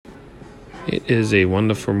It is a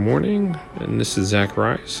wonderful morning, and this is Zach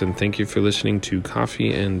Rice, and thank you for listening to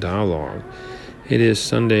Coffee and Dialogue. It is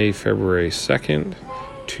Sunday, February 2nd,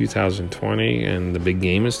 2020, and the big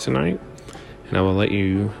game is tonight. And I will let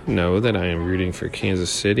you know that I am rooting for Kansas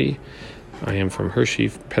City. I am from Hershey,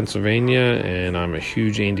 Pennsylvania, and I'm a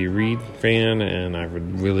huge Andy Reid fan, and I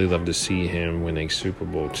would really love to see him win a Super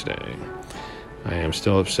Bowl today. I am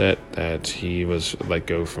still upset that he was let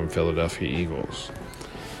go from Philadelphia Eagles.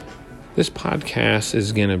 This podcast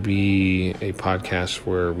is going to be a podcast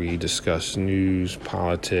where we discuss news,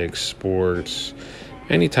 politics, sports,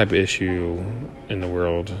 any type of issue in the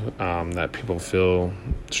world that people feel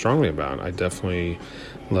strongly about. I definitely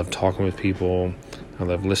love talking with people. I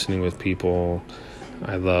love listening with people.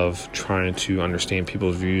 I love trying to understand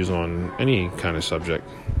people's views on any kind of subject.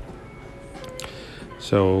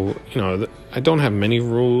 So, I don't have many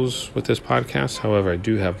rules with this podcast. However, I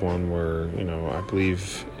do have one where, I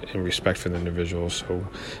believe in respect for the individual. So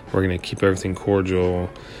we're going to keep everything cordial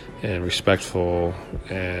and respectful.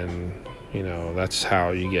 And, that's how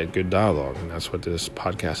you get good dialogue. And that's what this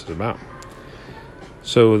podcast is about.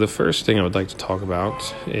 So the first thing I would like to talk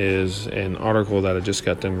about is an article that I just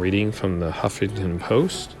got done reading from the Huffington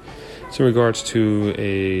Post. It's in regards to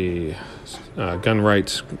a gun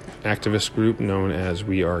rights activist group known as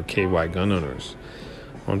We Are KY Gun Owners.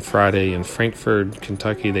 On Friday in Frankfort,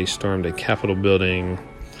 Kentucky, they stormed a Capitol building,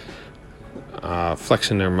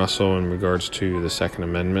 flexing their muscle in regards to the Second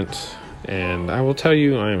Amendment. And I will tell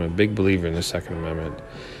you, I am a big believer in the Second Amendment.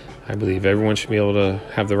 I believe everyone should be able to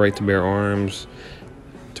have the right to bear arms,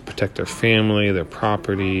 to protect their family, their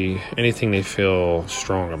property, anything they feel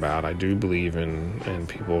strong about. I do believe in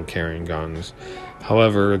people carrying guns.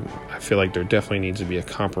 However, I feel like there definitely needs to be a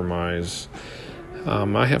compromise.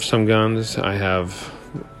 I have some guns. I have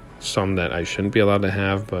some that I shouldn't be allowed to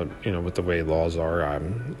have, but, with the way laws are,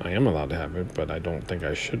 I am allowed to have it, but I don't think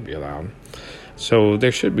I should be allowed. So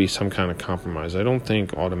there should be some kind of compromise. I don't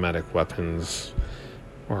think automatic weapons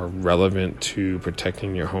are relevant to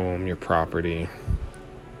protecting your home, your property.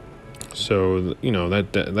 So,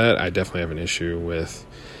 that I definitely have an issue with.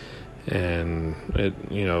 And,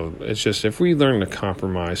 it's just if we learn to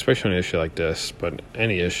compromise, especially on an issue like this, but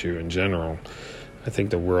any issue in general, I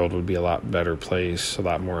think the world would be a lot better place, a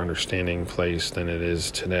lot more understanding place than it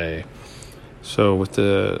is today. So with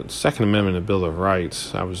the Second Amendment of Bill of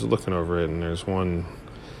Rights, I was looking over it, and there's one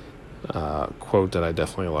quote that I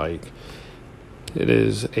definitely like. It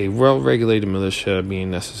is a well-regulated militia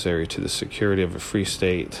being necessary to the security of a free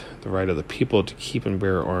state. The right of the people to keep and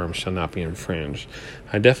bear arms shall not be infringed.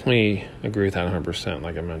 I definitely agree with that 100%,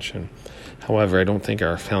 like I mentioned. However, I don't think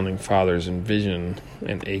our founding fathers envisioned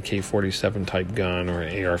an AK-47 type gun or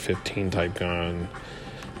an AR-15 type gun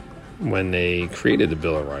when they created the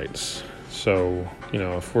Bill of Rights. So,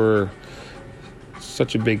 if we're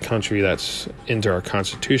such a big country that's into our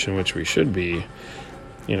Constitution, which we should be,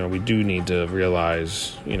 we do need to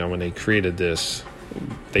realize, when they created this,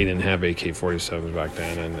 they didn't have AK-47s back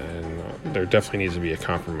then, and there definitely needs to be a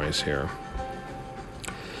compromise here.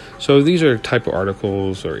 So these are type of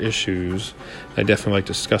articles or issues I definitely like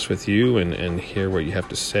to discuss with you and hear what you have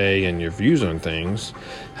to say and your views on things.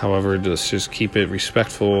 However, let's just keep it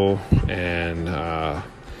respectful and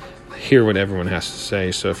hear what everyone has to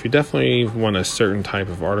say. So if you definitely want a certain type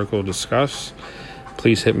of article discussed,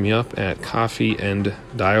 please hit me up at Coffee and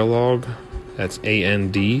Dialogue. That's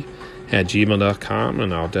AND @gmail.com,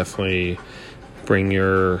 and I'll definitely bring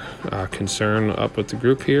your concern up with the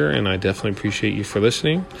group here, and I definitely appreciate you for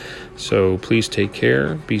listening. So please take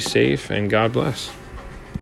care, be safe, and God bless.